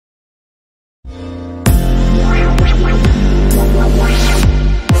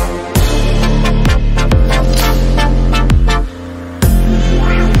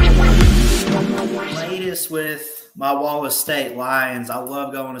my Wallace State Lions. I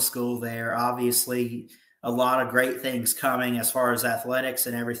love going to school there. Obviously, a lot of great things coming as far as athletics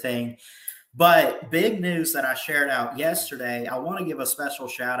and everything. But big news that I shared out yesterday, I want to give a special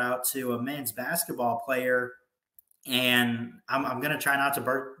shout out to a men's basketball player. And I'm going to try not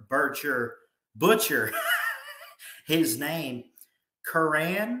to butcher his name.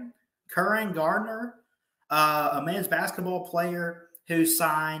 Kuran Garner, a men's basketball player who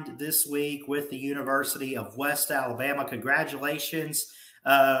signed this week with the University of West Alabama. Congratulations,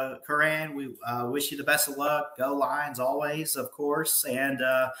 Kuran. We wish you the best of luck. Go Lions always, of course. And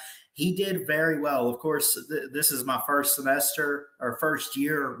he did very well. Of course, this is my first semester or first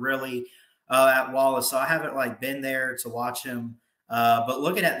year really at Wallace, so I haven't been there to watch him. But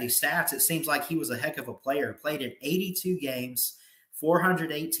looking at these stats, it seems like he was a heck of a player. Played in 82 games,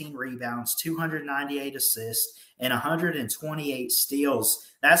 418 rebounds, 298 assists, and 128 steals.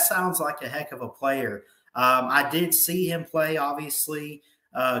 That sounds like a heck of a player. I did see him play, obviously,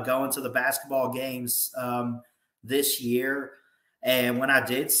 going to the basketball games this year. And when I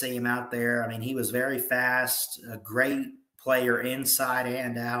did see him out there, I mean, he was very fast, a great player inside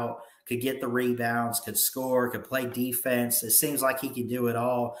and out, could get the rebounds, could score, could play defense. It seems like he can do it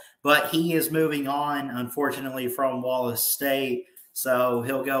all. But he is moving on, unfortunately, from Wallace State, so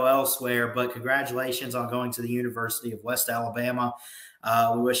he'll go elsewhere. But congratulations on going to the University of West Alabama.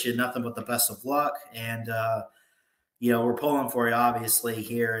 We wish you nothing but the best of luck. And, we're pulling for you, obviously,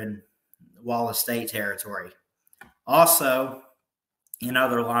 here in Wallace State territory. Also, in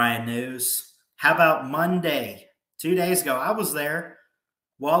other Lion news, how about Monday? 2 days ago, I was there.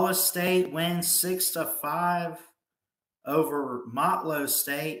 Wallace State wins 6-5 over Motlow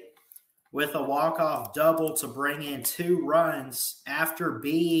State with a walk-off double to bring in 2 runs after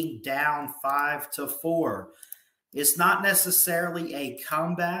being down 5-4. It's not necessarily a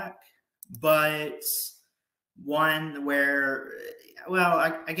comeback, but one where, well,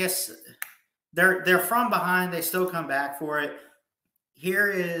 I guess they're from behind. They still come back for it.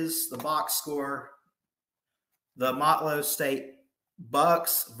 Here is the box score. The Motlow State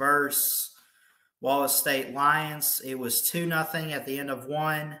Bucks versus Wallace State Lions. It was 2-0 at the end of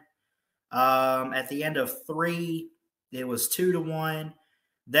 1. At the end of 3, it was 2-1.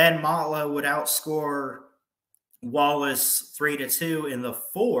 Then Motlow would outscore Wallace 3-2 in the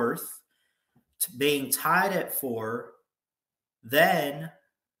 4th, being tied at 4. Then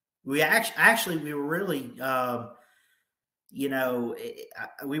we we were really,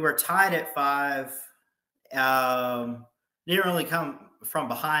 we were tied at 5. Didn't really come from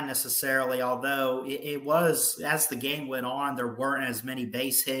behind necessarily, although it was, as the game went on, there weren't as many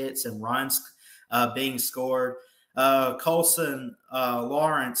base hits and runs being scored. Colson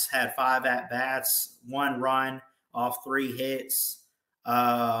Lawrence had 5 at-bats, 1 run off 3 hits.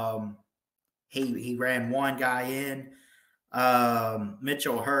 He ran 1 guy in.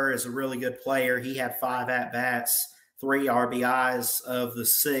 Mitchell Herr is a really good player. He had 5 at-bats, 3 RBIs of the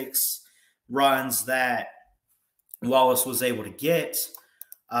 6 runs that Wallace was able to get.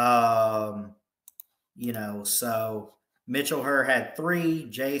 So Mitchell Herr had 3,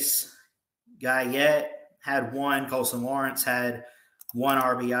 Jace Guyette had 1, Colson Lawrence had 1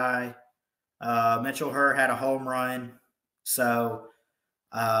 RBI. Mitchell Herr had a home run. So,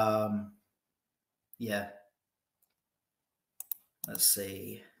 let's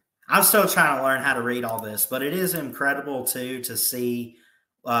see. I'm still trying to learn how to read all this, but it is incredible, too, to see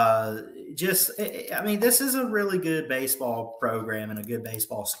this is a really good baseball program and a good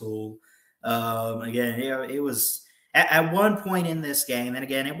baseball school. Again, it was at one point in this game, and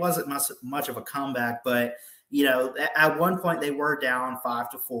again, it wasn't much of a comeback, but, at one point they were down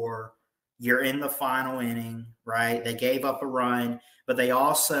 5-4. You're in the final inning, right? They gave up a run, but they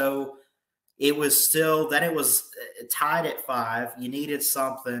also, it was tied at 5. You needed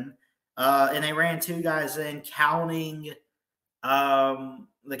something. And they ran 2 guys in, counting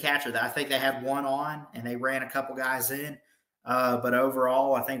the catcher. I think they had 1 on, and they ran a couple guys in. But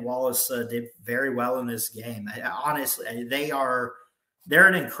overall, I think Wallace did very well in this game. Honestly, they're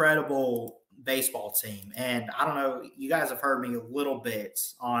an incredible baseball team. And I don't know, you guys have heard me a little bit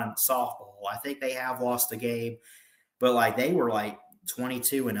on softball. I think they have lost a game, but they were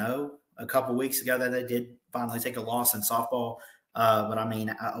 22-0 a couple weeks ago that they did finally take a loss in softball. But I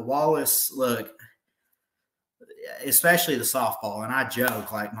mean, Wallace, look, especially the softball, and I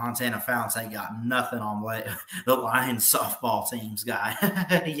joke Montana Founts ain't got nothing on what the Lions softball team's got,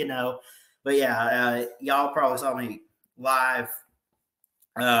 But yeah, y'all probably saw me live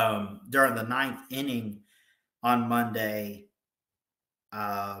during the 9th inning on Monday.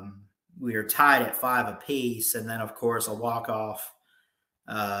 We were tied at 5 apiece, and then of course a walk-off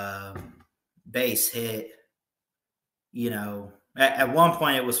base hit At one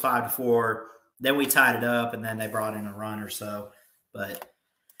point it was 5-4. Then we tied it up, and then they brought in a run or so. But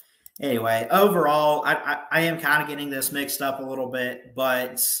anyway, overall, I am kind of getting this mixed up a little bit.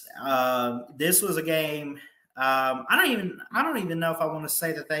 But this was a game. I don't even know if I want to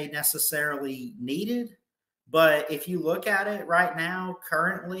say that they necessarily needed. But if you look at it right now,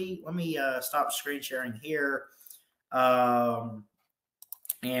 currently, let me stop screen sharing here.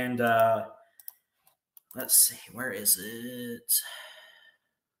 Let's see, where is it?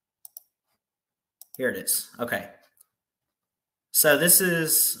 Here it is. Okay. So this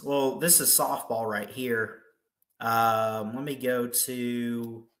is softball right here. Let me go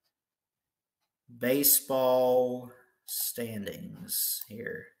to baseball standings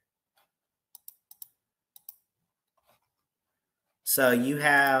here. So you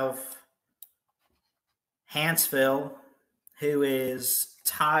have Hanceville, who is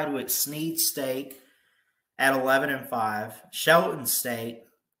tied with Snead State at 11-5. Shelton State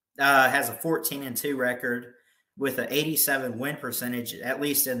has a 14-2 record with an 87 win percentage, at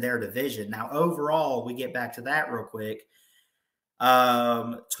least in their division. Now, overall, we get back to that real quick.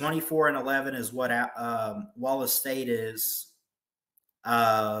 24-11 is what Wallace State is.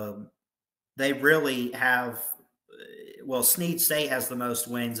 They really have. Well, Snead State has the most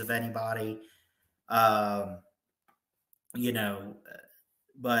wins of anybody. But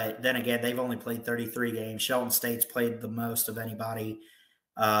then again, they've only played 33 games. Shelton State's played the most of anybody.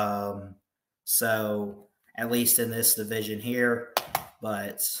 So at least in this division here.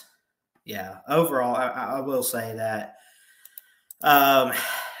 But yeah, overall, I will say that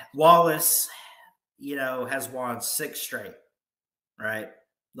Wallace, has won 6 straight, right?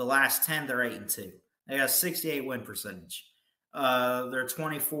 The last 10, they're 8-2. They got a 68 win percentage. They're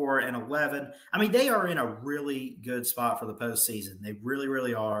 24-11. I mean, they are in a really good spot for the postseason. They really,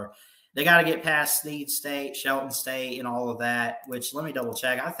 really are. They got to get past Snead State, Shelton State, and all of that, which let me double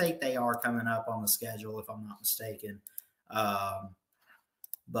check. I think they are coming up on the schedule, if I'm not mistaken. But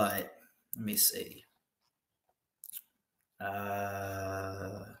let me see.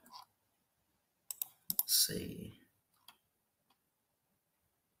 Let's see.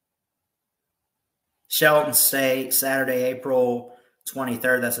 Shelton State, Saturday, April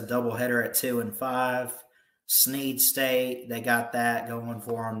 23rd. That's a doubleheader at 2-5. Snead State, they got that going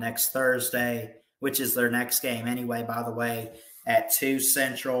for them next Thursday, which is their next game anyway, by the way, at 2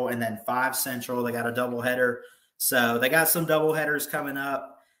 Central and then 5 Central. They got a doubleheader. So they got some doubleheaders coming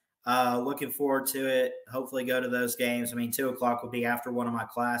up. Looking forward to it. Hopefully go to those games. I mean, 2 o'clock will be after one of my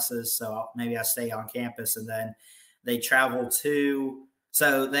classes, so maybe I stay on campus. And then they travel to –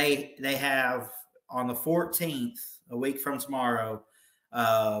 so they have – on the 14th, a week from tomorrow,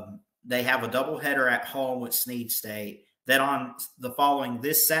 they have a doubleheader at home with Snead State. Then on the following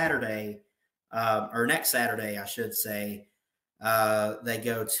this Saturday, or next Saturday, I should say, they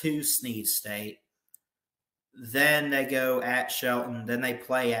go to Snead State. Then they go at Shelton. Then they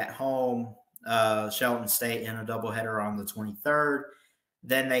play at home, Shelton State, in a doubleheader on the 23rd.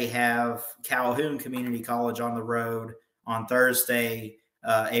 Then they have Calhoun Community College on the road on Thursday,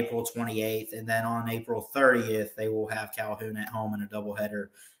 April 28th, and then on April 30th, they will have Calhoun at home in a doubleheader,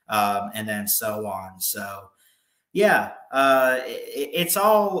 and then so on. So, yeah, it's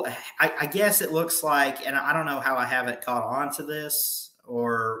all, I guess it looks like, and I don't know how I haven't caught on to this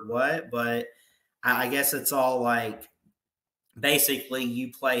or what, but I guess it's all like basically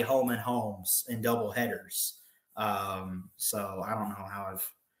you play home and homes in doubleheaders. So I don't know how I've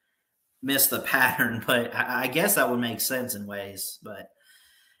missed the pattern, but I guess that would make sense in ways, but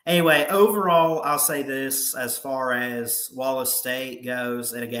anyway, overall, I'll say this as far as Wallace State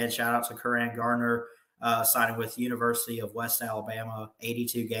goes. And again, shout out to Kuran Garner, signing with University of West Alabama,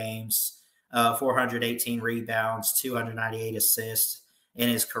 82 games, 418 rebounds, 298 assists in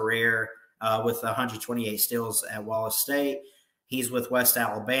his career, with 128 steals at Wallace State. He's with West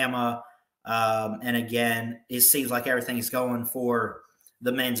Alabama. And again, it seems like everything's going for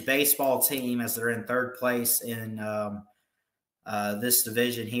the men's baseball team as they're in 3rd place in this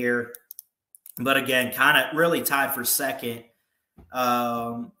division here. But again, kind of really tied for 2nd,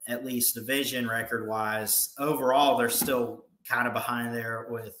 at least division record-wise. Overall, they're still kind of behind there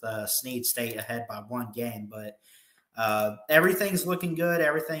with Snead State ahead by 1 game. But everything's looking good.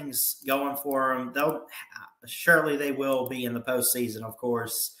 Everything's going for them. Surely they will be in the postseason, of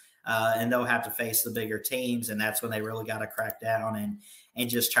course, and they'll have to face the bigger teams, and that's when they really got to crack down and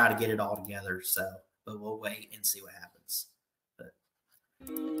just try to get it all together. So, but we'll wait and see what happens. But